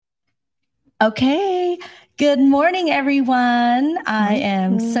Okay. Good morning, everyone. I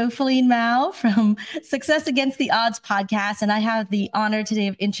am Mhm. Sophaline Mao from Success Against the Odds podcast, and I have the honor today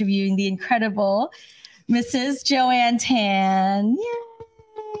of interviewing the incredible Mrs. Joanne Tan.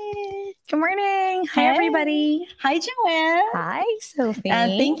 Yay! Good morning. Hi, Hey. everybody. Hi, Joanne. Hi, Sophie.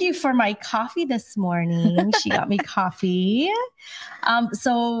 Thank you for my coffee this morning. She got me coffee.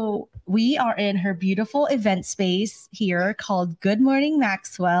 So we are in her beautiful event space here called Good Morning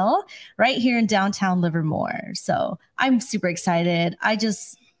Maxwell, right here in downtown Livermore. So I'm super excited. I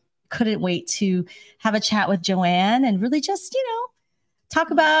just couldn't wait to have a chat with Joanne and really just, talk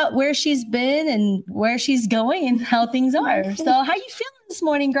about where she's been and where she's going and how things are. So how you feeling this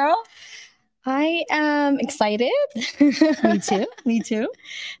morning, girl? I am excited. Me too. Me too.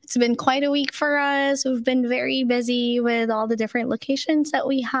 It's been quite a week for us. We've been very busy with all the different locations that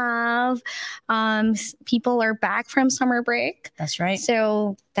we have. People are back from summer break. That's right.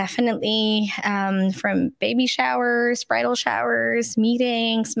 So definitely from baby showers, bridal showers,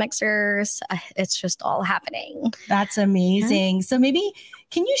 meetings, mixers, it's just all happening. That's amazing. Yeah. So maybe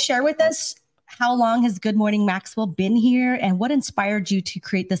can you share with us how long has Good Morning Maxwell been here and what inspired you to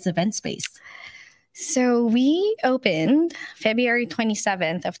create this event space? So we opened February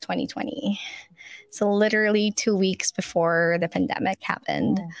 27th of 2020. So literally 2 weeks before the pandemic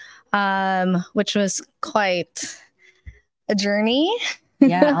happened, which was quite a journey.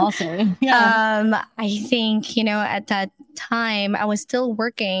 Yeah, also. Yeah. I think, at that time, I was still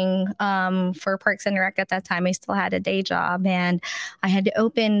working for Parks and Rec at that time. I still had a day job, and I had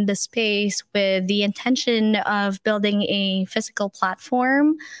opened the space with the intention of building a physical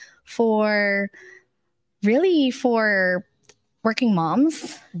platform for working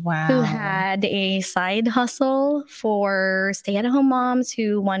moms who had a side hustle, for stay-at-home moms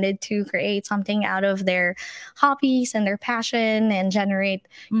who wanted to create something out of their hobbies and their passion and generate,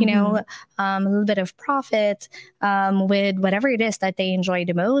 a little bit of profit with whatever it is that they enjoy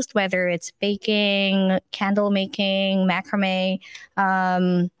the most, whether it's baking, candle making, macrame,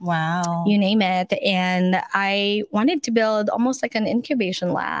 you name it. And I wanted to build almost like an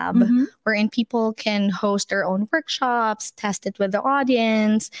incubation lab wherein people can host their own workshops, test it with the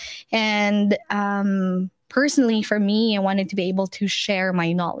audience. And personally, for me, I wanted to be able to share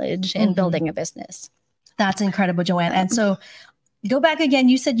my knowledge in building a business. That's incredible, Joanne. And so go back again.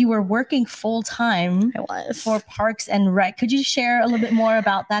 You said you were working full time. I was. For Parks and Rec. Could you share a little bit more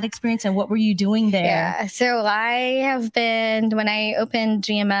about that experience and what were you doing there? Yeah. So I have been, when I opened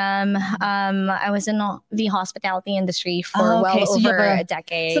GMM, I was in the hospitality industry for over a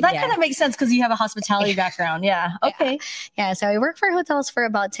decade. So that kind of makes sense because you have a hospitality background. Yeah. Okay. Yeah. So I worked for hotels for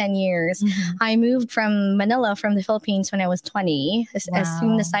about 10 years. I moved from Manila, from the Philippines, when I was 20. As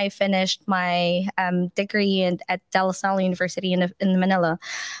soon as I finished my degree at De La Salle University in Manila,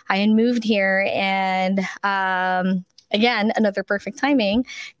 I had moved here, and again, another perfect timing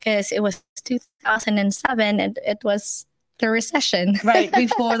because it was 2007 and it was the recession. Right,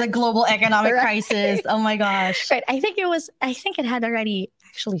 before the global economic crisis. Oh my gosh. Right. I think it had already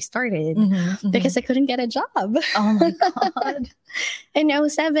actually started because I couldn't get a job. Oh my God. In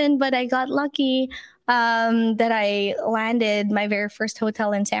 2007, but I got lucky that I landed my very first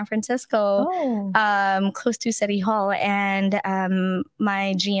hotel in San Francisco, close to City Hall. And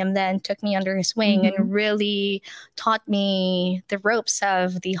my GM then took me under his wing and really taught me the ropes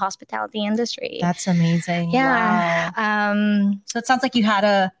of the hospitality industry. That's amazing. Yeah. Wow. So it sounds like you had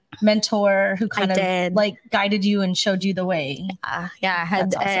a mentor who kind of like guided you and showed you the way. Yeah, I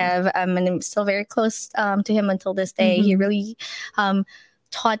have, and I'm still very close to him until this day. He really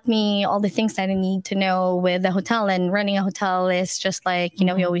taught me all the things that I need to know with the hotel. And running a hotel is just like, he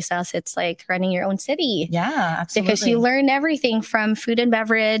always says, it's like running your own city. Yeah, absolutely. Because you learn everything from food and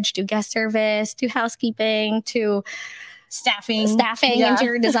beverage to guest service to housekeeping to staffing,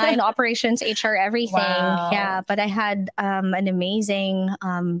 interior design, operations, HR, everything. Wow. Yeah, but I had an amazing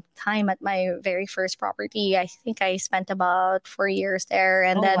time at my very first property. I think I spent about 4 years there,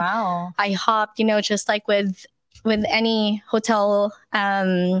 and then I hopped, just like with any hotel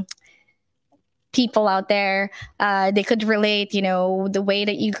people out there, they could relate. The way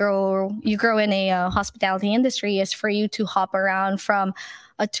that you grow in a hospitality industry is for you to hop around from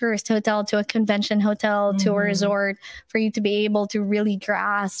a tourist hotel to a convention hotel to a resort, for you to be able to really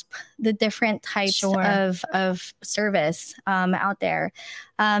grasp the different types of service out there.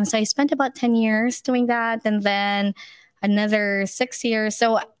 So I spent about 10 years doing that, and then another 6 years.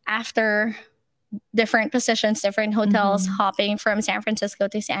 So after different positions, different hotels, hopping from San Francisco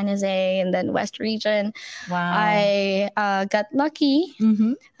to San Jose and then West Region. Wow. I got lucky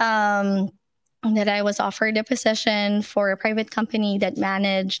that I was offered a position for a private company that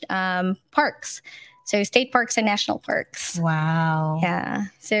managed parks. So state parks and national parks. Wow. Yeah.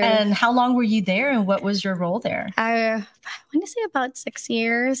 So, and how long were you there, and what was your role there? I want to say about 6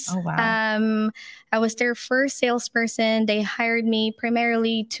 years. Oh, wow. I was their first salesperson. They hired me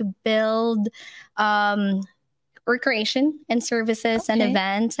primarily to build recreation and services and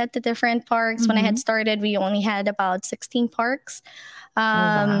events at the different parks. When I had started, we only had about 16 parks.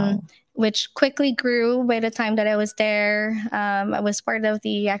 Wow. Which quickly grew by the time that I was there. I was part of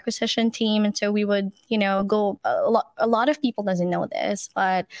the acquisition team, and so we would, go. A lot of people doesn't know this,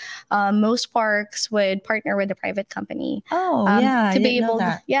 but most parks would partner with a private company. Oh, yeah, to be I didn't know able,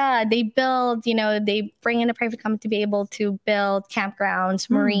 that. yeah, they build. They bring in a private company to be able to build campgrounds,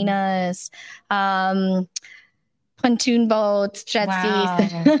 marinas. Pontoon boats, jet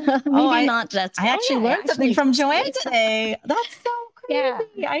skis. Maybe not jet skis. I actually learned something from Joanne today. That's so crazy.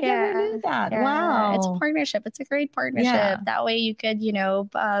 Yeah, I never knew that. yeah. Wow. It's a partnership. It's a great partnership. Yeah. That way you could,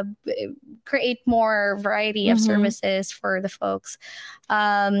 create more variety of services for the folks,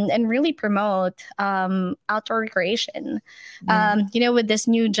 and really promote outdoor recreation. With this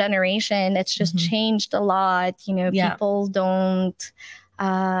new generation, it's just changed a lot. People don't.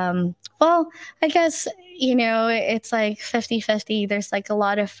 Well, I guess, it's like 50-50. There's like a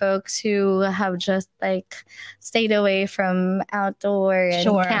lot of folks who have just like stayed away from outdoor and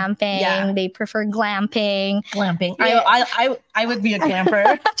camping. Yeah. They prefer glamping. Yeah. I would be a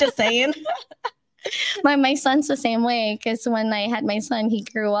camper, just saying. My son's the same way, because when I had my son, he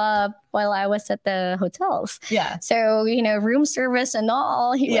grew up while I was at the hotels. Yeah. So, room service and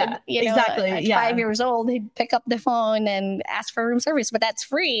all. He would, exactly. At 5 years old, he'd pick up the phone and ask for room service, but that's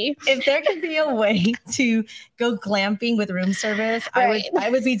free. If there could be a way to go glamping with room service, I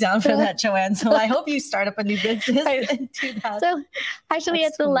would be down for that, Joanne. So I hope you start up a new business and do that. So actually,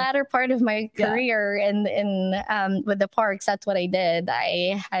 that's at the latter part of my career in with the parks, that's what I did.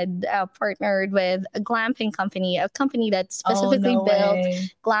 I had partnered with a glamping company, a company that specifically built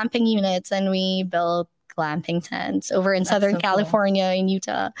glamping units, and we built glamping tents over in Southern California, in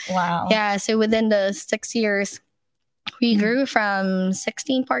Utah. Wow. Yeah. So within the 6 years, we grew from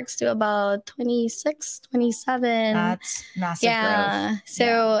 16 parks to about 26, 27. That's massive growth.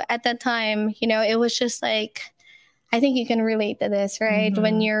 So at that time, it was just like, I think you can relate to this, right?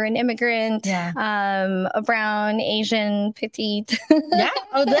 When you're an immigrant, a brown, Asian, petite. That's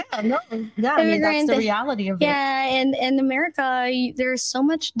the reality of it. Yeah, and in America, there's so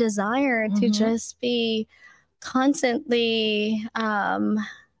much desire to just be constantly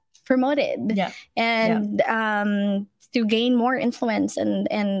promoted, and to gain more influence and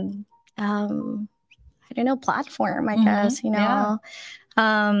I don't know, platform, I guess,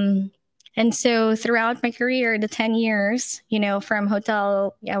 and so throughout my career, the 10 years, from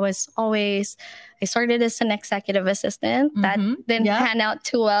hotel, I started as an executive assistant. That didn't pan out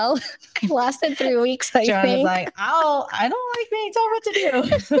too well. I lasted 3 weeks, I John think. was like, I don't like being told what to do.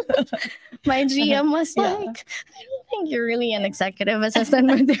 My GM was like, I don't think you're really an executive assistant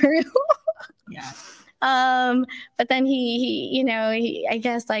material. But then he I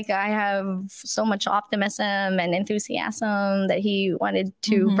guess, like, I have so much optimism and enthusiasm that he wanted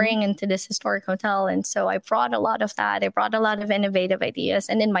to bring into this historic hotel. And so I brought a lot of that. I brought a lot of innovative ideas.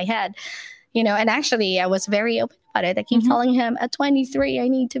 And in my head, and actually I was very open about it. I keep telling him, at 23, I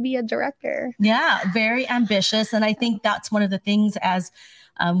need to be a director. Yeah, very ambitious. And I think that's one of the things as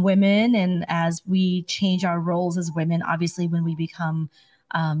women, and as we change our roles as women, obviously when we become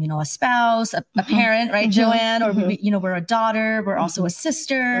a spouse, a parent, right, Joanne? Or, we're a daughter, we're also a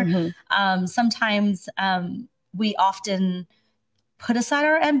sister. Sometimes we often put aside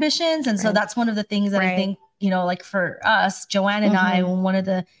our ambitions. And so that's one of the things that I think, like for us, Joanne and I, one of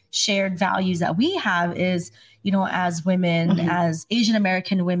the shared values that we have is, as women, as Asian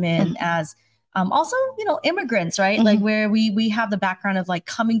American women, as also, immigrants, right? Like where we have the background of like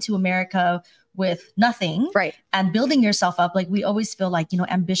coming to America with nothing, right, and building yourself up. Like we always feel like,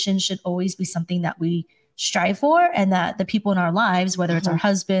 ambition should always be something that we strive for, and that the people in our lives, whether it's our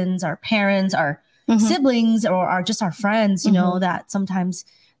husbands, our parents, our siblings, or just our friends, that sometimes,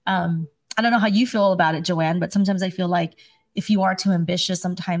 I don't know how you feel about it, Joanne, but sometimes I feel like if you are too ambitious,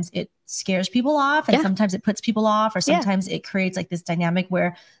 sometimes it scares people off, and sometimes it puts people off, or sometimes it creates like this dynamic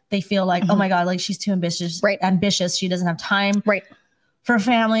where they feel like, oh my God, like she's too ambitious, ambitious. She doesn't have time for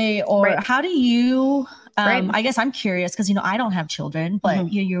family. Or how do you, I guess I'm curious because, I don't have children,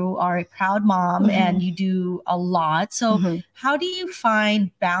 but you are a proud mom and you do a lot. So how do you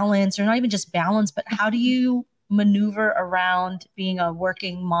find balance, or not even just balance, but how do you maneuver around being a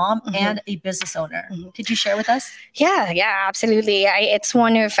working mom and a business owner? Could you share with us? Yeah, absolutely. It's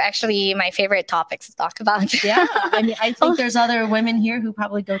one of actually my favorite topics to talk about. Yeah, I mean, I think there's other women here who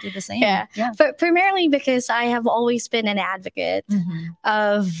probably go through the same. Yeah. But primarily because I have always been an advocate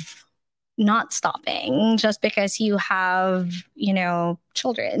of not stopping just because you have,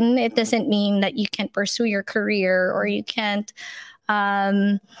 children. It doesn't mean that you can't pursue your career or you can't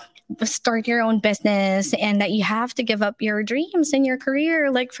start your own business and that you have to give up your dreams and your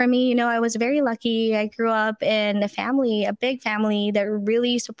career. Like for me, I was very lucky. I grew up in a big family that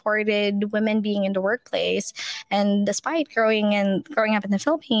really supported women being in the workplace. And despite growing up in the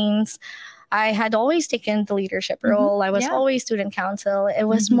Philippines, I had always taken the leadership role. I was always student council. It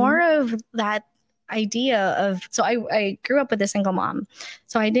was more of that idea of, so I grew up with a single mom.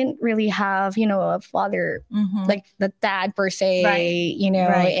 So I didn't really have, a father, like the dad per se, in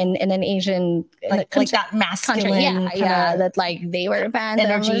an Asian, like that masculine country. That like they were fans.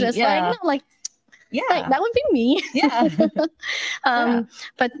 Energy. And I was just like, like, that would be me.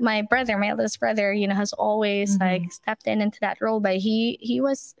 But my eldest brother, has always like stepped into that role. But he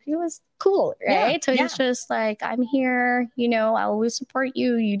was cool, right? So he's just like, I'm here, I always support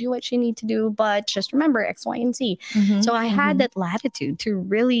you. You do what you need to do, but just remember X, Y, and Z. So I had that latitude to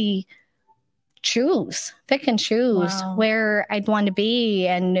really pick and choose where I'd want to be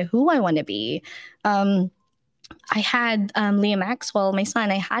and who I want to be. I had Liam Maxwell, my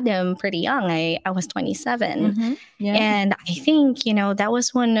son. I had him pretty young. I was 27. And I think, that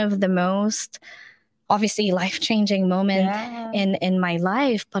was one of the most obviously life-changing moments in my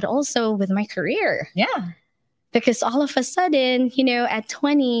life, but also with my career. Because all of a sudden, at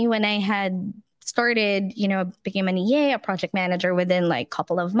 20, when I had started, became an EA, a project manager within like a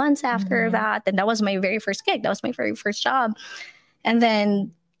couple of months after that. And that was my very first gig. That was my very first job. And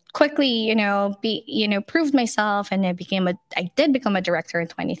then quickly, proved myself, and I did become a director in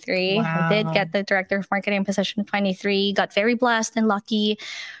 23. I did get the director of marketing position in 23. Got very blessed and lucky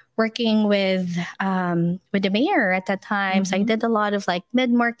working with the mayor at that time. So I did a lot of like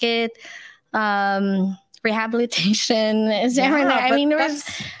mid-market rehabilitation.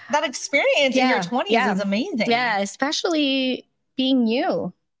 That experience in your 20s is amazing. Yeah, especially being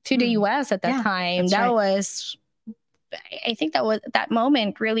new to the US at that time. I think that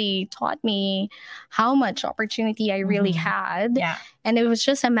moment really taught me how much opportunity I really had. And it was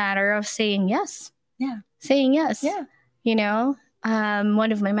just a matter of saying yes. Saying yes.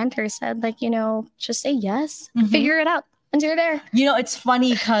 One of my mentors said, like, just say yes, figure it out once you're there. It's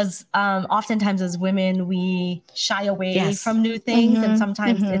funny because oftentimes as women, we shy away from new things. And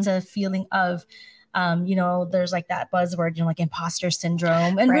sometimes it's a feeling of, there's like that buzzword, like imposter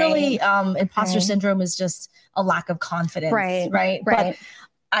syndrome. And really, imposter syndrome is just a lack of confidence. Right. But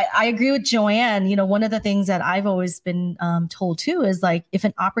I agree with Joanne. One of the things that I've always been told too is like, if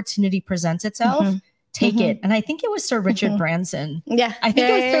an opportunity presents itself, take it. And I think it was Sir Richard Branson. I think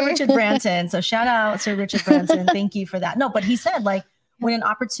it was Sir Richard Branson. So shout out Sir Richard Branson. Thank you for that. No, but he said like, when an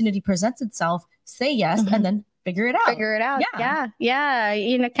opportunity presents itself, say yes and then figure it out.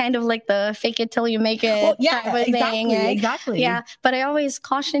 Yeah. Kind of like the fake it till you make it type of thing. Exactly. Yeah. But I always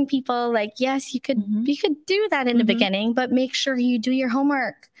caution people like, yes, you could do that in the beginning, but make sure you do your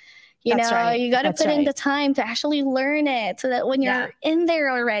homework. You got to put in the time to actually learn it so that when you're in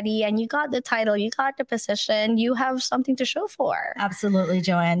there already and you got the title, you got the position, you have something to show for. Absolutely,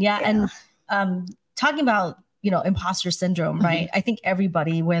 Joanne. And talking about, imposter syndrome, right? I think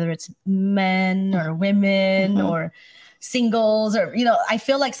everybody, whether it's men or women or singles or, I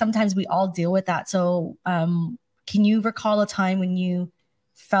feel like sometimes we all deal with that. So can you recall a time when you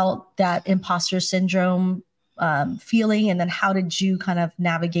felt that imposter syndrome feeling, and then how did you kind of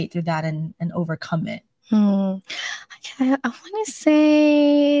navigate through that and overcome it? I want to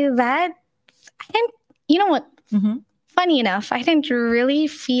say that I didn't, you know what? Funny enough, I didn't really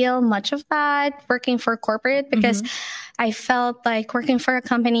feel much of that working for corporate because I felt like working for a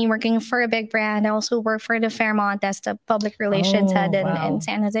company, working for a big brand. I also worked for the Fairmont as the public relations head in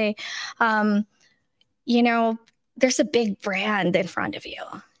San Jose. There's a big brand in front of you.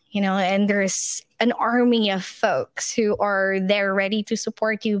 And there's an army of folks who are there ready to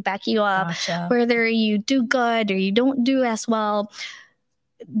support you, back you up, whether you do good or you don't do as well.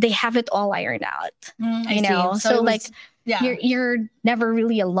 They have it all ironed out, So like, you're never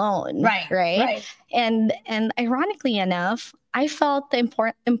really alone. Right. And ironically enough, I felt the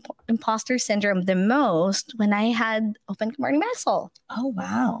imposter syndrome the most when I had Open Good Morning Maxwell. Oh,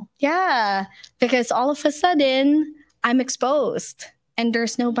 wow. Yeah. Because all of a sudden I'm exposed. And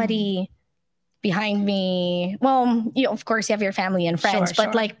there's nobody behind me. Well, of course, you have your family and friends,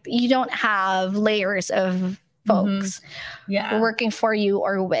 but like you don't have layers of folks working for you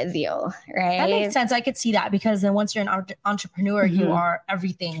or with you, right? That makes sense. I could see that, because then once you're an entrepreneur, you are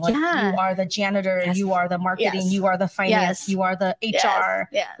everything. Like you are the janitor, you are the marketing, you are the finance, you are the HR.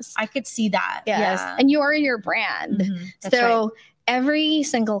 Yes. I could see that. Yes. Yeah. And you are your brand. So every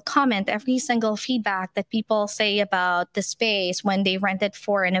single comment, every single feedback that people say about the space when they rent it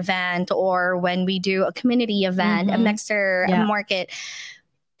for an event or when we do a community event, a mixer, a market,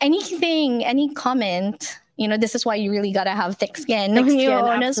 anything, any comment, you know, this is why you really got to have thick skin when you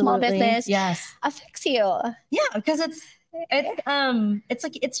own a small business. Yes. Affects you. Yeah, because it's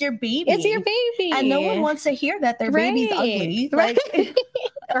like it's your baby. It's your baby. And no one wants to hear that their baby's ugly. Like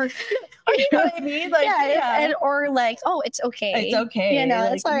or you know what I mean? Like and, or like, oh, it's okay. It's okay. You know,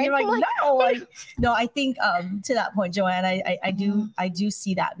 like, it's all right. You're like, no, like, no, I think to that point, Joanne, I do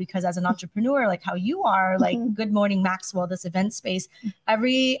see that, because as an entrepreneur, like how you are, like Good Morning Maxwell, this event space,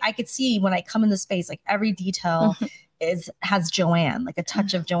 I could see when I come in the space, like every detail has Joanne, like a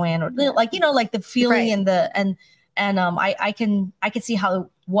touch of Joanne, or like, you know, like the feeling and I can see how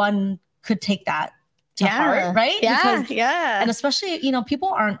one could take that to heart, right? Yeah, because, and especially, you know, people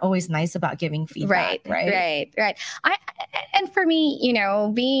aren't always nice about giving feedback, right? And for me, you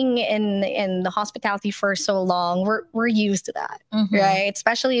know, being in the hospitality for so long, we're used to that, right?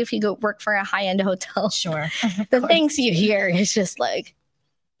 Especially if you go work for a high-end hotel. Sure, the things you hear is just like,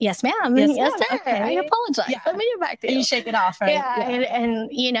 yes, ma'am. Yes, sir. Okay. I apologize. Yeah. Let me get back to you. And you shake it off, right? Yeah. And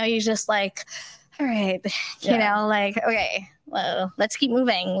you know, you just like, all right, you know, like, okay, well, let's keep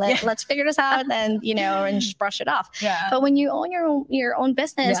moving. Let's figure this out, and you know, and just brush it off. Yeah. But when you own your own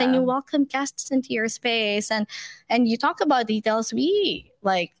business and you welcome guests into your space, and you talk about details, we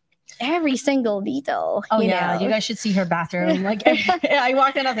like every single detail. Oh, you know. You guys should see her bathroom. Like I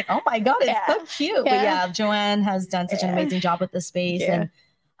walked in, I was like, oh my God, it's so cute. But Joanne has done such an amazing job with the space. And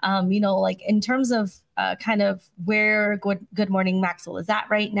you know, like in terms of kind of where Good Morning Maxwell is at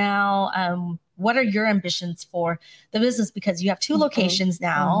right now, what are your ambitions for the business? Because you have 2 locations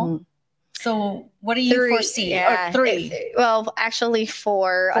now. So what do you foresee? Or 3? Well, actually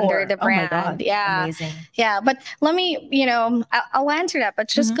 4 under the brand. Oh my God. Yeah. Amazing. Yeah. But let me, you know, I'll answer that. But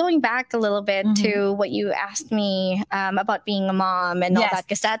just going back a little bit to what you asked me about being a mom and all that,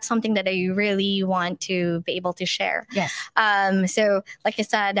 because that's something that I really want to be able to share. Yes. So like I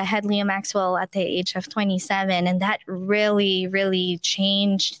said, I had Leah Maxwell at the age of 27, and that really, really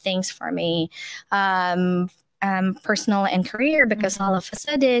changed things for me. Personal and career, because all of a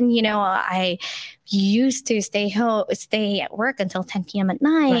sudden, you know, I used to stay at work until 10 p.m. at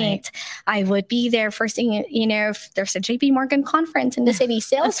night. I would be there first thing, you know, if there's a JP Morgan conference in the city,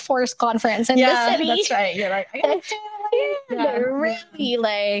 Salesforce conference in the city. That's right. You're like, really,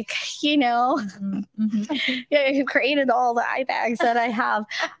 like, you know, who created all the eye bags that I have.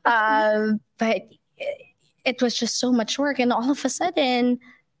 But it was just so much work. And all of a sudden,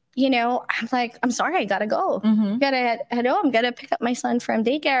 you know, I'm like, I'm sorry, I gotta go. Gotta head home. Gotta pick up my son from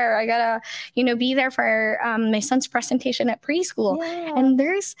daycare. I gotta, you know, be there for my son's presentation at preschool. And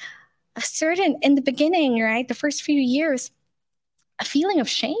there's a certain, in the beginning, right, the first few years, a feeling of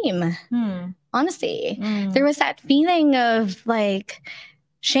shame. Honestly, there was that feeling of like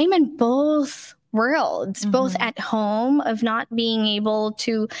shame in both worlds, both at home, of not being able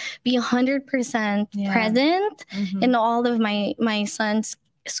to be 100% present in all of my son's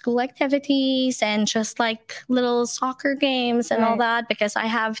school activities and just like little soccer games and all that, because I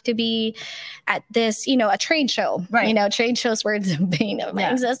have to be at this, you know, a trade show. You know, trade shows were the bane of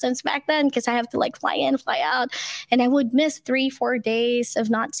my existence back then, because I have to like fly in, fly out, and I would miss 3-4 days of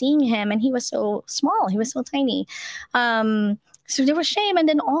not seeing him, and he was so small, he was so tiny. So there was shame, and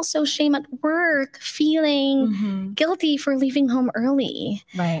then also shame at work, feeling guilty for leaving home early.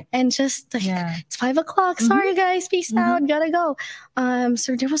 And just like, it's 5 o'clock. Sorry, guys. Peace out. Gotta go.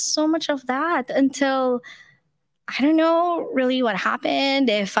 So there was so much of that until, I don't know really what happened,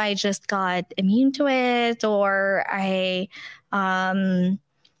 if I just got immune to it, or I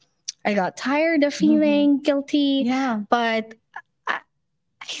got tired of feeling guilty. But I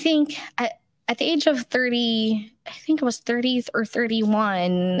think at the age of 30, I think it was 30 or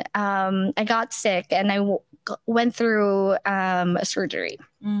 31, I got sick, and I went through a surgery.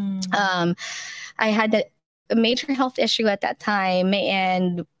 I had a major health issue at that time,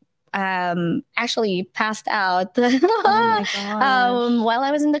 and actually passed out while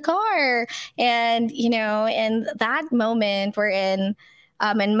I was in the car. And, you know, in that moment we're in,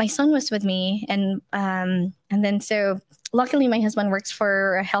 and my son was with me, and then luckily my husband works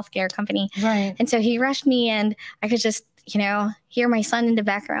for a healthcare company. And so he rushed me, and I could just hear my son in the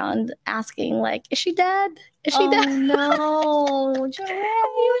background asking, like, is she dead? Is she dead? No, Joanne.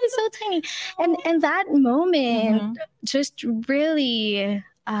 He was so tiny. And that moment just really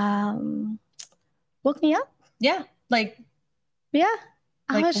woke me up. Yeah. Like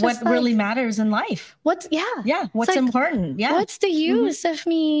what like, really matters in life? What's important? Yeah. What's the use of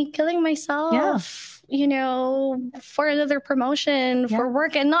me killing myself, for another promotion, for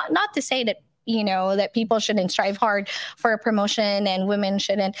work? And not to say that, that people shouldn't strive hard for a promotion and women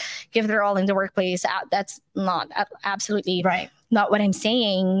shouldn't give their all in the workplace. That's not absolutely not what I'm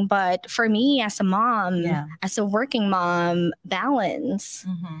saying. But for me as a mom, as a working mom, balance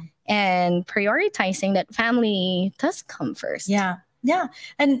and prioritizing that family does come first. Yeah. Yeah.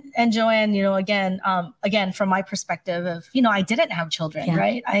 And Joanne, again, from my perspective of, I didn't have children,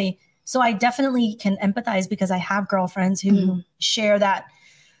 right? So I definitely can empathize because I have girlfriends who share that.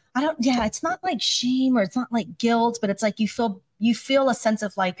 It's not like shame or it's not like guilt, but it's like you feel a sense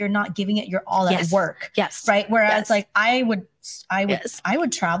of like you're not giving it your all at work. Yes. Right. Whereas like I would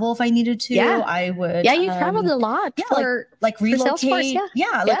travel if I needed to. I would. Yeah, you traveled a lot. Yeah, like relocate.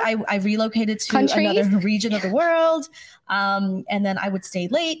 I relocated to another region of the world. And then I would stay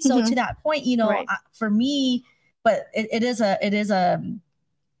late. So to that point, for me, but it is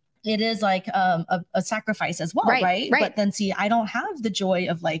like a sacrifice as well, right? But then see, I don't have the joy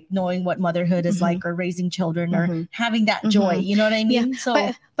of like knowing what motherhood is like or raising children or having that joy. You know what I mean? Yeah.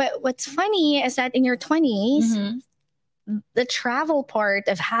 So, but what's funny is that in your 20s, the travel part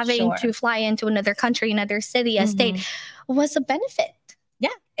of having to fly into another country, another city, a state was a benefit. Yeah.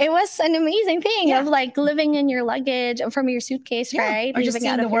 It was an amazing thing of like living in your luggage from your suitcase, right? Or just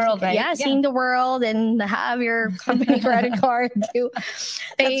seeing the world, right? Yeah, seeing the world and have your company credit card to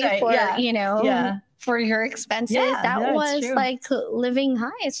pay for, for your expenses. That was like living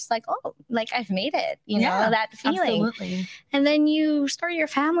high. It's just like, oh, like I've made it, that feeling. Absolutely. And then you start your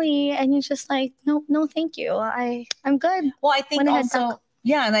family and you're just like, no, thank you. I'm good. Well, I think also...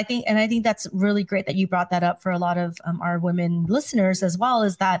 Yeah. And I think that's really great that you brought that up for a lot of our women listeners as well,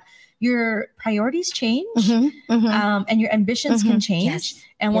 is that your priorities change and your ambitions can change. Yes.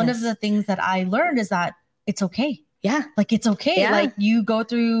 And one of the things that I learned is that it's okay. Yeah. Like it's okay. Yeah. Like you go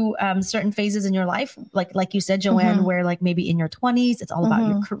through certain phases in your life, like you said, Joanne, where like maybe in your 20s, it's all about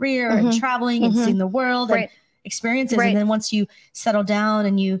your career and traveling and seeing the world and experiences. And then once you settle down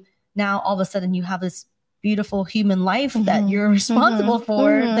and you now all of a sudden you have this beautiful human life that you're responsible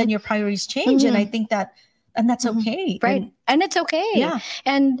for, then your priorities change. And I think and that's okay. Right. And it's okay. Yeah.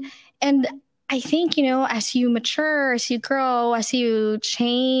 And I think, as you mature, as you grow, as you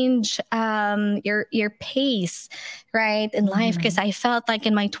change your pace, right, in life, because I felt like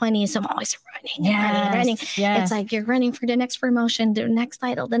in my 20s, I'm always running. Yes. It's like you're running for the next promotion, the next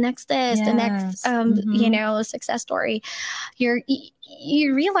title, the next this, the next, success story.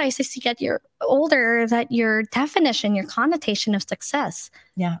 You realize as you get older that your definition, your connotation of success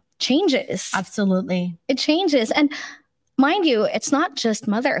changes. Absolutely. It changes. And mind you, it's not just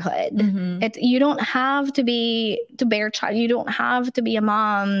motherhood. You don't have to bear a child. You don't have to be a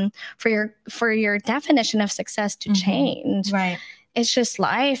mom for your definition of success to change. Right. It's just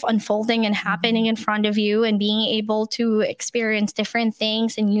life unfolding and happening in front of you and being able to experience different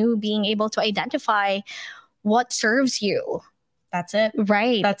things and you being able to identify what serves you. That's it.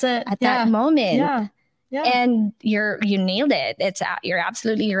 Right. That's it. At that moment. Yeah. Yeah. And you nailed it. You're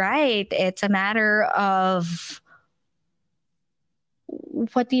absolutely right. It's a matter of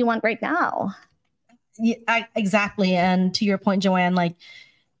what do you want right now? Yeah, exactly. And to your point, Joanne, like,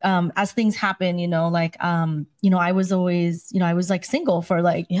 as things happen, I was always, I was like single for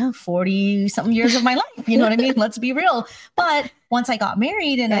like 40 something years of my life. You know what I mean? Let's be real. But once I got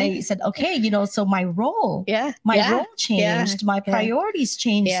married and I said, okay, so my role, role changed, my priorities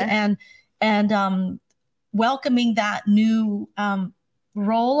changed, and welcoming that new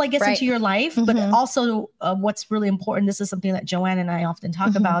role, I guess, into your life. But also what's really important, this is something that Joanne and I often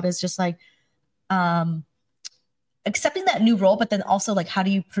talk about, is just like, accepting that new role, but then also like, how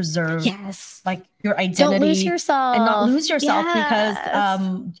do you preserve like your identity? Don't lose yourself. And not lose yourself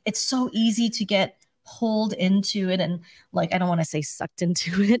because it's so easy to get pulled into it. And like, I don't want to say sucked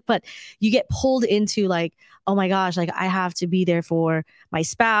into it, but you get pulled into like, oh my gosh, like I have to be there for my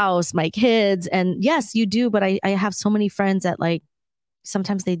spouse, my kids. And yes, you do. But I have so many friends that like,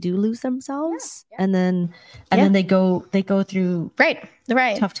 sometimes they do lose themselves and then they go through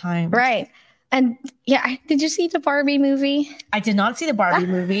tough times. Right. And did you see the Barbie movie? I did not see the Barbie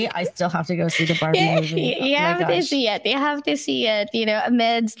movie. I still have to go see the Barbie movie. You have to see it. You have to see it,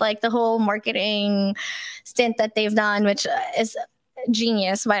 amidst like the whole marketing stint that they've done, which is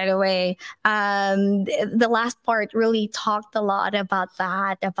genius, by the way. The last part really talked a lot about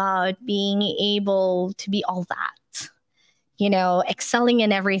that, about being able to be all that, excelling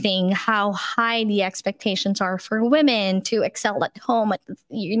in everything, how high the expectations are for women to excel at home,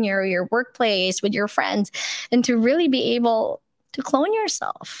 in your workplace, with your friends, and to really be able to clone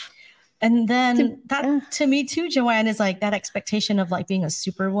yourself. And then to me too, Joanne, is like that expectation of like being a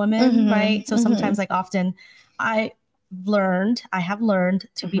superwoman, right? So sometimes like often I have learned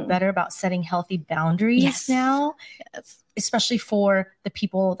to be better about setting healthy boundaries now, especially for the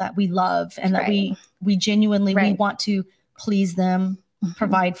people that we love and that we genuinely, we want to please them,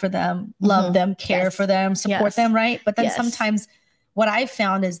 provide for them, love them, care for them, support them, right? But then sometimes what I've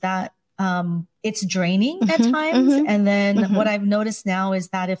found is that it's draining at times. And then what I've noticed now is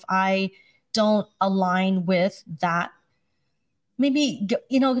that if I don't align with that, maybe,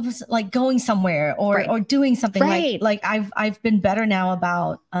 like going somewhere or doing something like I've been better now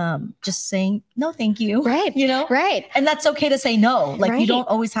about just saying, no, thank you. Right. Right. And that's okay to say no. Like you don't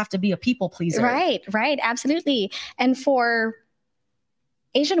always have to be a people pleaser. Right. Right. Absolutely. And for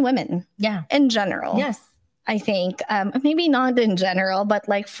Asian women in general. I think maybe not in general, but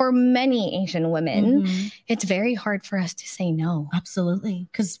like for many Asian women, it's very hard for us to say no. Absolutely,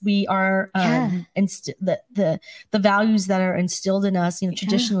 because we are the values that are instilled in us,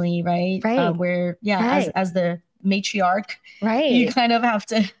 traditionally, right? Where as the matriarch, you kind of have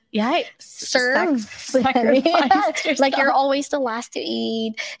to sacrifice. Like you're always the last to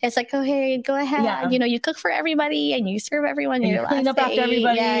eat. It's like, oh, hey, go ahead. You cook for everybody and you serve everyone. And you clean up after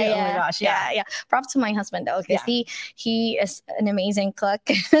everybody. Oh my gosh. Yeah. Props to my husband though, because he is an amazing cook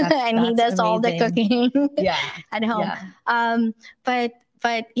and he does all the cooking at home. But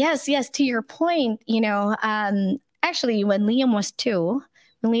yes, to your point, actually when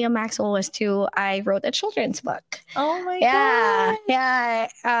Liam Maxwell was 2, I wrote a children's book. Oh my God. Yeah.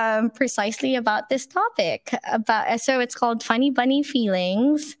 Precisely about this topic. So it's called Funny Bunny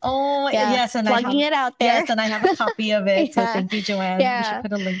Feelings. Oh, yes. And plugging it out there. Yes, and I have a copy of it. So thank you, Joanne. You should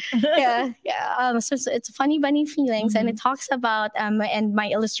put a link. So it's Funny Bunny Feelings, and it talks about, and my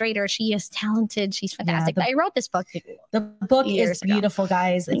illustrator, she is talented. She's fantastic. I wrote this book. The book is beautiful,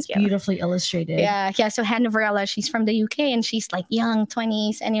 guys. It's beautifully illustrated. Yeah. So Hannah Varela, she's from the UK, and she's like young,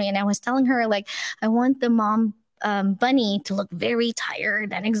 20s. Anyway, and I was telling her, like, I want the mom bunny to look very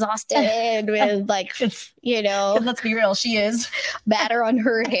tired and exhausted with, like, let's be real, she is batter on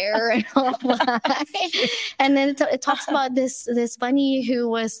her hair and all that. And then it talks about this bunny who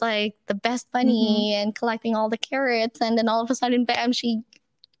was like the best bunny and collecting all the carrots, and then all of a sudden, bam, she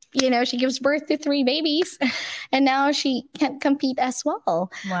gives birth to 3 babies, and now she can't compete as well.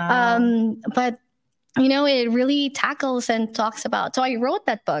 Wow. But it really tackles and talks about. So I wrote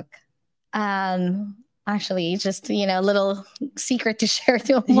that book. Actually, just a little secret to share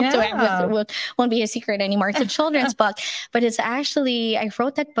won't be a secret anymore. It's a children's book, but it's actually, I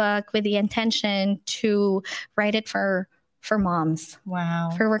wrote that book with the intention to write it for moms. Wow.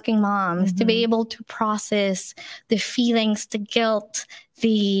 For working moms to be able to process the feelings, the guilt,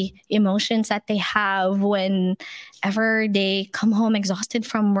 the emotions that they have whenever they come home exhausted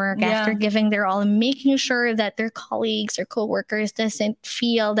from work after giving their all, and making sure that their colleagues or coworkers doesn't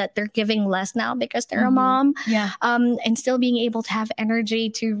feel that they're giving less now because they're a mom. And still being able to have energy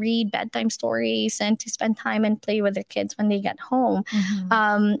to read bedtime stories and to spend time and play with their kids when they get home.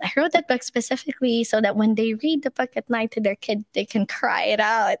 I wrote that book specifically so that when they read the book at night to their kid, they can cry it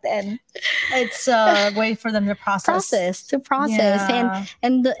out, and it's a way for them to process.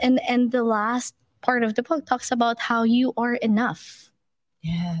 And the last part of the book talks about how you are enough.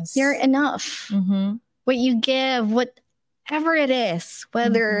 Yes. You're enough. What you give, whatever it is,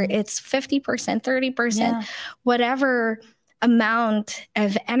 whether it's 50%, 30%, whatever amount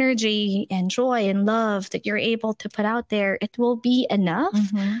of energy and joy and love that you're able to put out there, it will be enough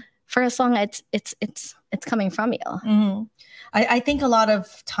for as long as it's coming from you. I think a lot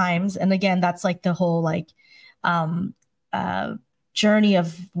of times, and again, that's like the whole journey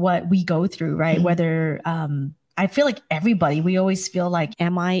of what we go through, right? Whether I feel like we always feel like,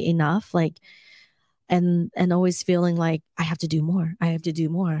 am I enough? Like, and always feeling like I have to do more.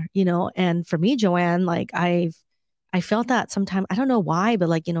 And for me, Joanne, like I felt that sometimes, I don't know why, but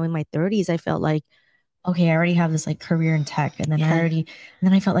like, in my 30s, I felt like, okay, I already have this like career in tech, and then and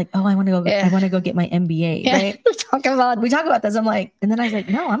then I felt like, oh, I want to go get my MBA, right? We talk about this. I'm like, and then I was like,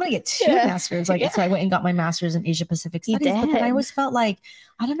 no, I'm going to get 2 masters. Like, so I went and got my master's in Asia Pacific Studies, but then I always felt like,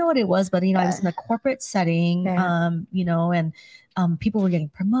 I don't know what it was, but I was in a corporate setting, and people were getting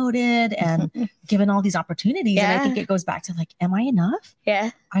promoted and given all these opportunities. And I think it goes back to like, am I enough?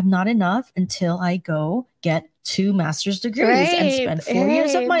 Yeah. I'm not enough until I go get 2 master's degrees and spend 4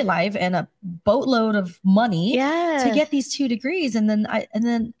 years of my life and a boatload of money to get these 2 degrees. And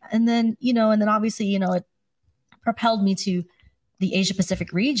then obviously, it propelled me to the Asia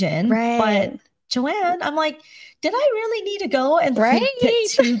Pacific region. But Joanne, I'm like, did I really need to go and get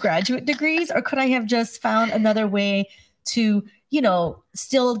 2 graduate degrees, or could I have just found another way to,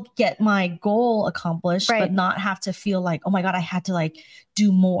 still get my goal accomplished, but not have to feel like, oh my God, I had to like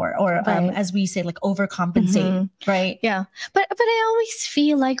do more, or as we say, like overcompensate. Right. Yeah. But I always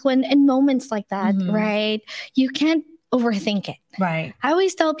feel like when in moments like that, right, you can't overthink it. Right. I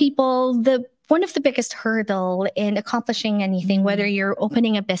always tell people one of the biggest hurdle in accomplishing anything, whether you're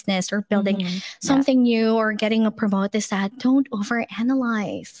opening a business or building something new or getting a promote, is that don't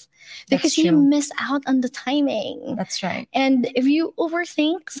overanalyze. Because you miss out on the timing. That's right. And if you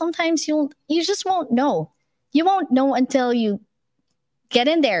overthink, sometimes you just won't know. You won't know until you get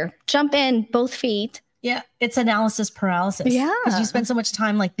in there, jump in both feet. Yeah, it's analysis paralysis. Yeah, because you spend so much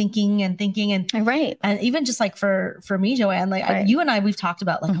time like thinking and and even just like for me, Joanne, like you and I, we've talked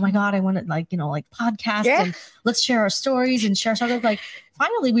about like, oh my God, I want to like podcast and let's share our stories and share something. Like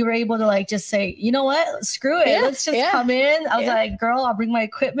finally, we were able to like just say, you know what, screw it, let's just come in. I was like, girl, I'll bring my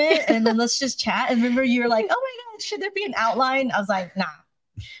equipment and then let's just chat. And remember, you were like, oh my God, should there be an outline? I was like, nah.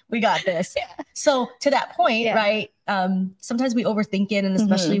 We got this. So to that point, right? Sometimes we overthink it, and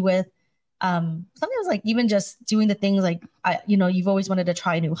especially with sometimes like even just doing the things like you've always wanted to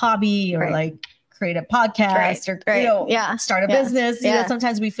try a new hobby or like create a podcast or start a business.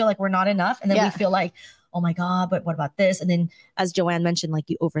 Sometimes we feel like we're not enough, and then we feel like, oh my God, but what about this? And then as Joanne mentioned, like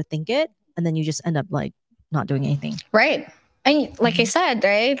you overthink it, and then you just end up like not doing anything. Right. And like I said,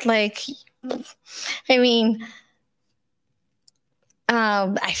 right? Like, I mean,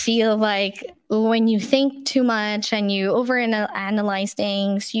 I feel like when you think too much and you overanalyze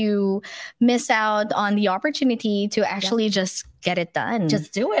things, you miss out on the opportunity to actually just get it done.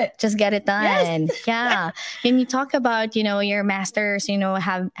 Just do it. Just get it done. Yes. Yeah. And you talk about, your masters,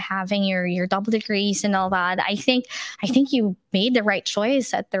 having your double degrees and all that. I think you made the right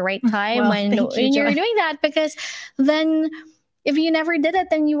choice at the right time when you're doing that, because then if you never did it,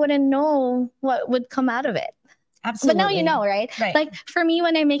 then you wouldn't know what would come out of it. Absolutely. But now you know, right? Like for me,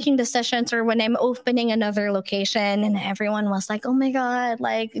 when I'm making decisions or when I'm opening another location and everyone was like, oh my God,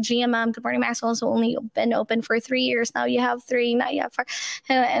 like GMM, Good Morning Maxwell, has only been open for 3 years. Now you have 3, now you have 4.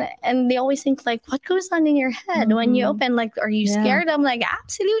 And they always think like, what goes on in your head when you open? Like, are you scared? I'm like,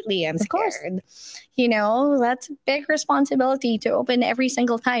 absolutely, I'm scared. That's a big responsibility to open every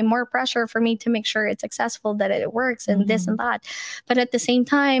single time. More pressure for me to make sure it's successful, that it works and this and that. But at the same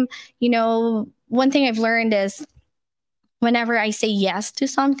time, one thing I've learned is whenever I say yes to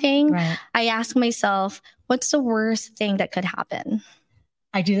something, I ask myself, what's the worst thing that could happen?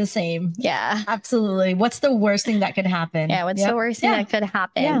 I do the same. Yeah. Absolutely. What's the worst thing that could happen? Yeah, what's the worst thing that could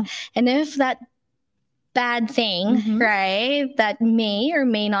happen? Yeah. And if that bad thing, right, that may or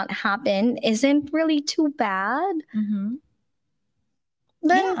may not happen isn't really too bad,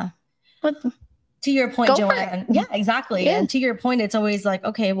 then what? To your point, Joanne. Yeah, exactly. Yeah. And to your point, it's always like,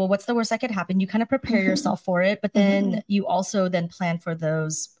 okay, well, what's the worst that could happen? You kind of prepare yourself for it, but then you also then plan for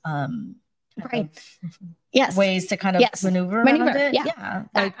those ways to kind of maneuver around it. Yeah.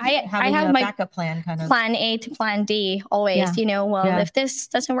 Like I have my backup plan kind of. Plan A to plan D always, if this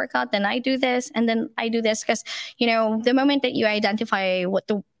doesn't work out, then I do this and then I do this. Because, the moment that you identify what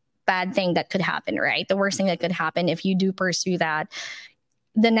the bad thing that could happen, right? The worst thing that could happen if you do pursue that,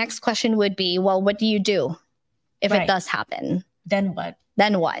 the next question would be, well, what do you do if it does happen? Then what?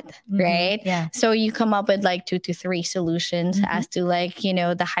 Right? Yeah. So you come up with like 2 to 3 solutions as to like,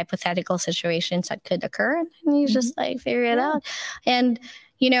 the hypothetical situations that could occur. And you just like figure it out. And,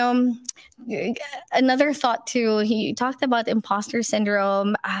 another thought too, he talked about imposter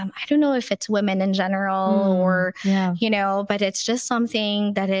syndrome. I don't know if it's women in general or, but it's just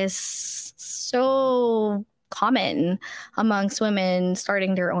something that is so common amongst women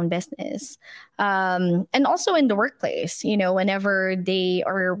starting their own business. And also in the workplace, whenever they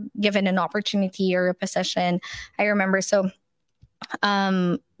are given an opportunity or a position. I remember,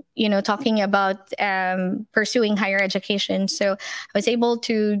 talking about pursuing higher education. So I was able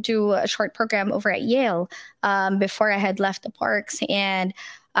to do a short program over at Yale before I had left the Parks. And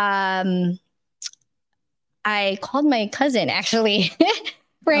I called my cousin actually.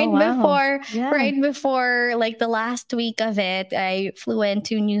 Right before like the last week of it, I flew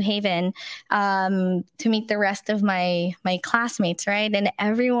into New Haven to meet the rest of my classmates, right? And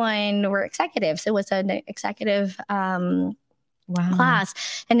everyone were executives. It was an executive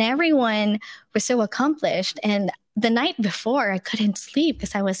class, and everyone was so accomplished. And the night before, I couldn't sleep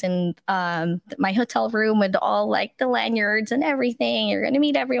because I was in my hotel room with all like the lanyards and everything. You're going to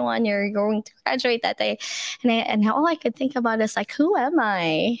meet everyone. You're going to graduate that day. And all I could think about is like, who am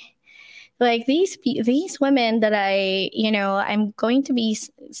I? Like these women that I'm going to be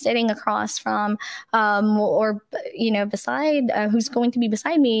sitting across from, or, beside, who's going to be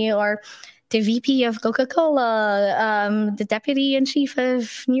beside me, or the VP of Coca-Cola, the deputy in chief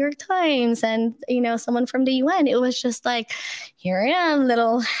of New York Times, and, someone from the UN. It was just like, here I am,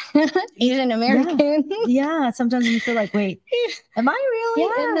 little Asian American. Yeah. Sometimes you feel like, wait, am I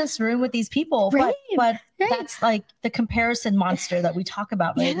really in this room with these people? Right. But that's like the comparison monster that we talk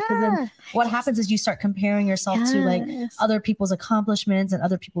about, right? Because then what happens is you start comparing yourself to like other people's accomplishments and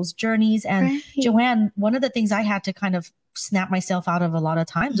other people's journeys. And Joanne, one of the things I had to kind of snap myself out of a lot of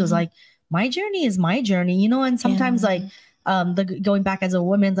times was like, my journey is my journey, and sometimes like going back as a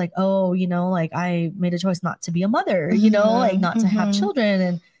woman, like, oh, like I made a choice not to be a mother, like not to have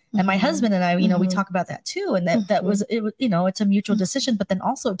children, and my husband and I, we talk about that too. And that was, it was, it's a mutual decision. But then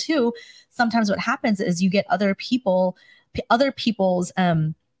also too, sometimes what happens is you get other people's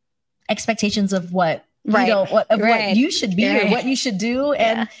expectations of what, what you should be or what you should do.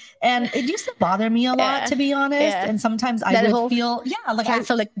 And it used to bother me a lot, to be honest. And sometimes I would feel, like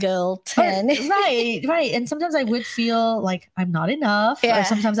Catholic guilt. Right. And sometimes I would feel like I'm not enough. Or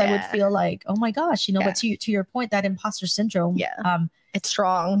sometimes I would feel like, oh my gosh, but to your point, that imposter syndrome, it's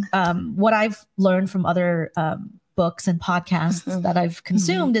strong. What I've learned from other books and podcasts that I've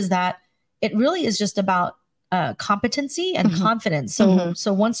consumed is that it really is just about competency and confidence.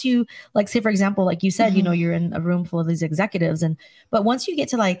 So once you, like, say, for example, like you said, you're in a room full of these executives, but once you get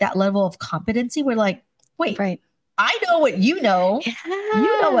to like that level of competency, we're like, wait, I know what you know.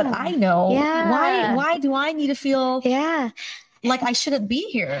 You know what I know. Why do I need to feel like I shouldn't be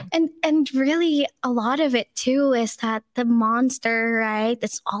here? And really a lot of it too is that the monster, right?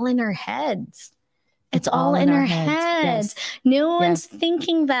 It's all in our heads. It's all in our heads. No one's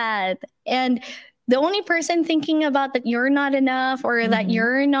thinking that. And the only person thinking about that you're not enough or that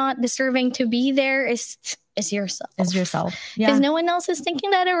you're not deserving to be there is yourself. Because no one else is thinking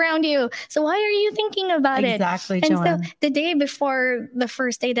that around you. So why are you thinking about it? Exactly, And Joanne. so the day before the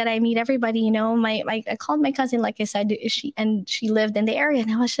first day that I meet everybody, I called my cousin, like I said, she lived in the area,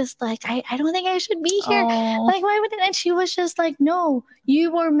 and I was just like, I don't think I should be here. Like, why would it? And she was just like, no,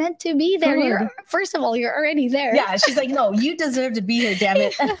 you were meant to be there. First of all, you're already there. Yeah, she's like, no, you deserve to be here, damn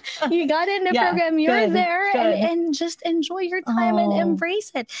it. You got in the program, you're there, and just enjoy your time and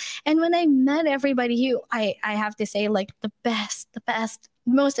embrace it. And when I met everybody, I have to say, like, the best,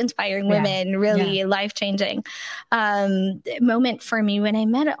 most inspiring women, really life-changing moment for me when I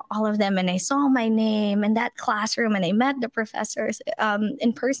met all of them and I saw my name in that classroom and I met the professors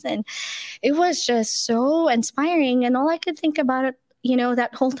in person. It was just so inspiring. And all I could think about it,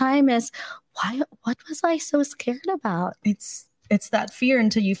 that whole time is, what was I so scared about? It's that fear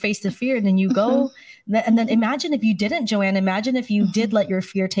until you face the fear, and then you go. And then imagine if you didn't, Joanne. Imagine if you did let your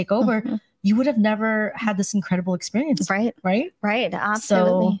fear take over. You would have never had this incredible experience. Right.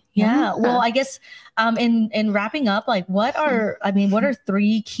 Absolutely. So, well, I guess in wrapping up, like, what are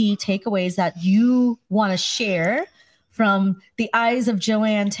 3 key takeaways that you want to share from the eyes of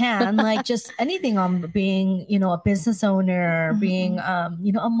Joanne Tan? Like, just anything on being, a business owner, being, a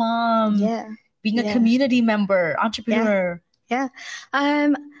mom, being a community member, entrepreneur.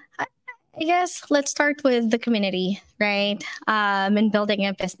 I guess let's start with the community, right? And building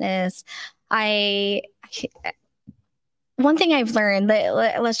a business. One thing I've learned,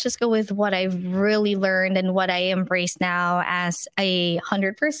 let's just go with what I've really learned and what I embrace now as a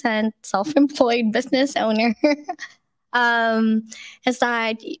 100% self-employed business owner, is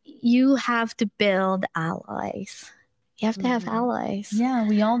that you have to build allies. You have to have allies. Yeah,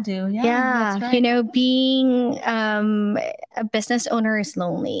 we all do. Yeah, that's right. Being a business owner is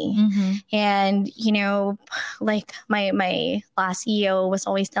lonely. And, like my last CEO was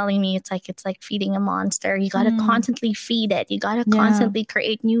always telling me, it's like feeding a monster. You got to constantly feed it. You got to constantly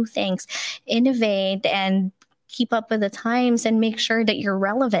create new things, innovate, and keep up with the times and make sure that you're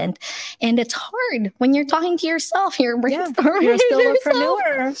relevant. And it's hard when you're talking to yourself. You're brainstorming. You're still a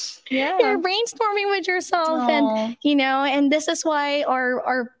solopreneur. Yeah. You're brainstorming with yourself. And, and this is why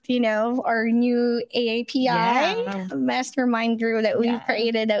our new AAPI mastermind group that we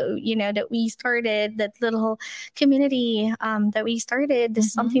created, that we started, that little community that we started,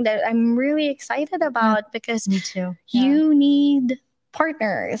 is something that I'm really excited about, because me too. You need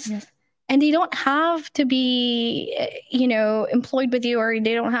partners. And they don't have to be, employed with you, or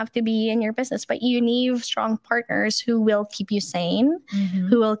they don't have to be in your business, but you need strong partners who will keep you sane,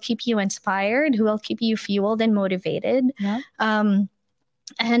 who will keep you inspired, who will keep you fueled and motivated. Yeah.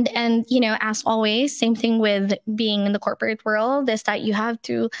 And as always, same thing with being in the corporate world, is that you have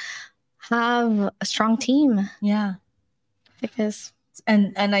to have a strong team. Yeah. Because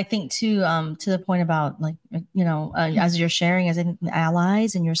and I think too, to the point about like, as you're sharing, as in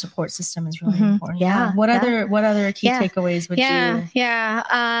allies and your support system is really important. Yeah. What other key takeaways would you? Yeah.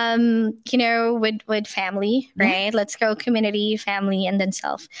 With family, right? Let's go community, family, and then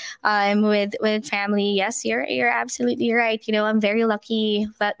self. With family, yes, you're absolutely right. I'm very lucky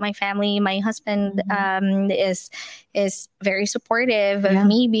that my family, my husband, is very supportive of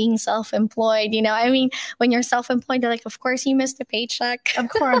me being self-employed. When you're self-employed, they're like, of course you missed a paycheck. Of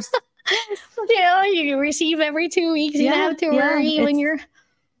course. You receive every 2 weeks. You don't have to worry when you're...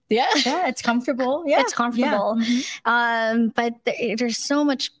 Yeah, it's comfortable. Yeah, it's comfortable. Yeah. But there's so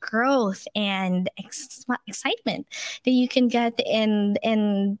much growth and excitement that you can get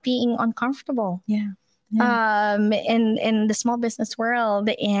in being uncomfortable. Yeah. In the small business world,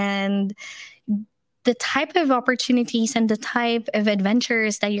 and the type of opportunities and the type of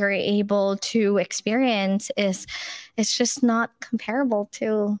adventures that you're able to experience is just not comparable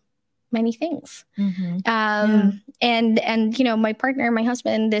to many things. And my partner, my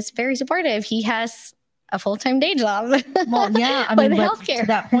husband, is very supportive. He has a full-time day job. Well, yeah, I mean, but to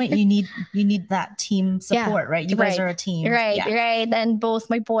that point, you need that team support, right? You guys are a team, right? And both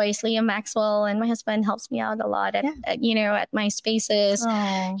my boys, Liam, Maxwell, and my husband helps me out a lot at my spaces.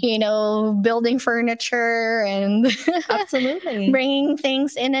 Building furniture and absolutely bringing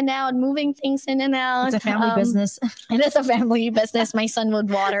things in and out, moving things in and out. It's a family business. It is a family business. My son would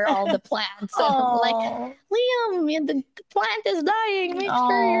water all the plants. So I'm like, Liam, the plant is dying. Make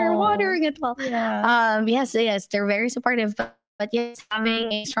sure you're watering it well. Yeah. Yes, they're very supportive, but yes,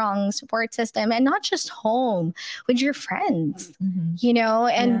 having a strong support system, and not just home, with your friends, and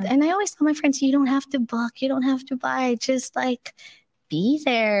I always tell my friends, you don't have to book, you don't have to buy, just like be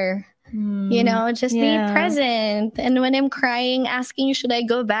there. Just be present. And when I'm crying, asking, should I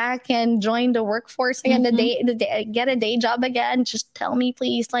go back and join the workforce again, the day, get a day job again? Just tell me,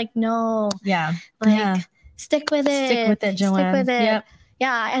 please. Like, no. Yeah. Stick with it. Stick with it, Joanne. Stick with it. Yep.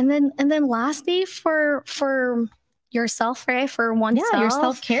 Yeah. And then lastly, for yourself, right? For oneself. Yeah, your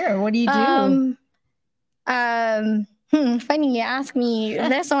self-care. What do you do? Funny you ask me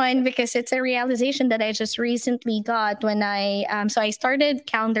this one, because it's a realization that I just recently got when I started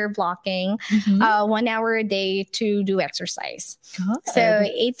calendar blocking 1 hour a day to do exercise. Good. So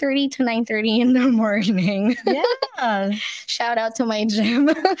 8:30 to 9:30 in the morning. Yeah. Shout out to my gym.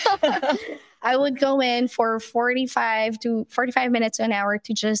 I would go in for 45 minutes to an hour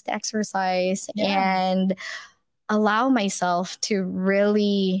to just exercise and allow myself to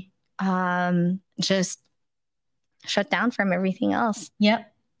really just shut down from everything else.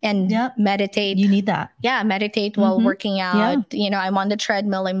 Yep. And meditate. You need that. Yeah, meditate while working out. Yeah. I'm on the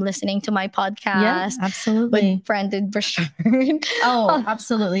treadmill. I'm listening to my podcast. Yeah, absolutely. With Brendan Burchard. Oh,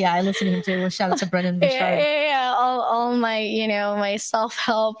 absolutely. Yeah, I listen to him too. Well, shout out to Brendan Burchard. Yeah. All my, my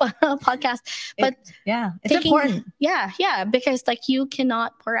self-help podcast. But it's important. Yeah. Because like you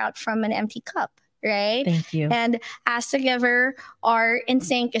cannot pour out from an empty cup. Right? Thank you. And as together, our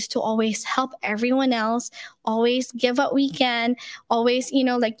instinct is to always help everyone else, always give what we can, always,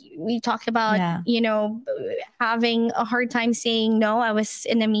 like we talked about, having a hard time saying no. I was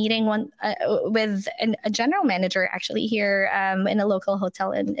in a meeting with a general manager actually here in a local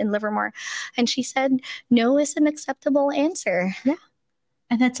hotel in Livermore. And she said, no is an acceptable answer. Yeah.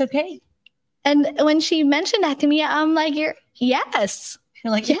 And that's okay. And when she mentioned that to me, I'm like, yes. You're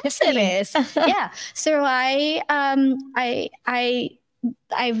like, yes, it is. Yeah. So I've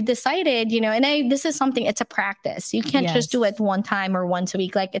decided, and this is something, it's a practice. You can't just do it one time or once a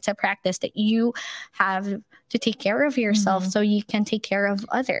week. Like it's a practice that you have to take care of yourself so you can take care of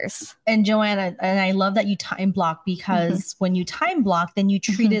others. And Joanna, and I love that you time block, because when you time block, then you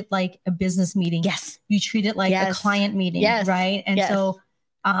treat it like a business meeting. Yes. You treat it like a client meeting. Yes. Right. And so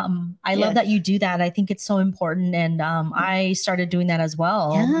I love that you do that. I think it's so important. And I started doing that as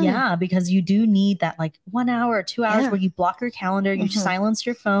well. Yeah, because you do need that like 1 hour or 2 hours where you block your calendar, you silence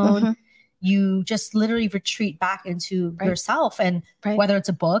your phone, you just literally retreat back into yourself. And whether it's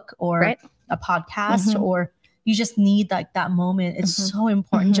a book or a podcast or you just need like that moment. It's so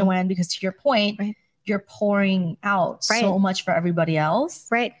important, Joanne, because to your point, you're pouring out so much for everybody else.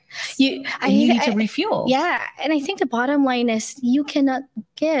 Right. You need to refuel. Yeah. And I think the bottom line is you cannot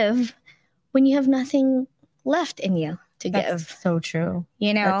give when you have nothing left in you. to That's give. so true.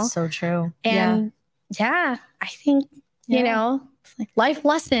 You know? That's so true. And I think, you know, life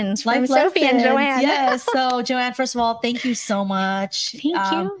lessons from life Sophie and Joanne. Yes. So Joanne, first of all, thank you so much. Thank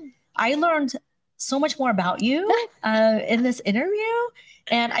you. I learned so much more about you in this interview.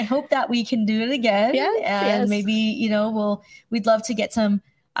 And I hope that we can do it again. And maybe, you know, we'd love to get some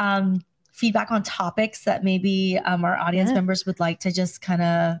feedback on topics that maybe our audience members would like to just kind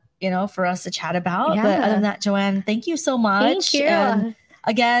of, you know, for us to chat about. But other than that, Joanne, thank you so much. Thank you. And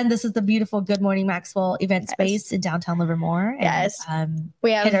again, this is the beautiful Good Morning Maxwell event space in downtown Livermore. And,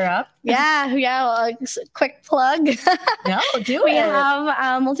 we have, hit her up. Well, quick plug. No, do we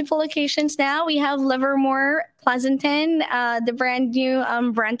have multiple locations now. We have Livermore, Pleasanton, the brand new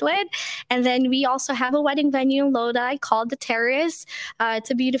Brentwood. And then we also have a wedding venue in Lodi called The Terrace. It's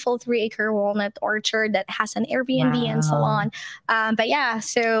a beautiful 3-acre walnut orchard that has an Airbnb and salon.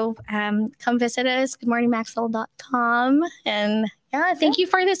 So come visit us, goodmorningmaxwell.com. And thank you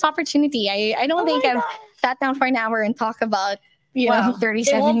for this opportunity. I don't think I've sat down for an hour and talk about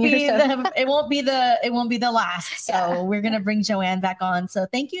 37 years. It won't be the last. So we're gonna bring Joanne back on. So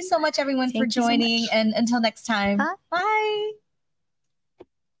thank you so much, everyone, for joining. And until next time, bye.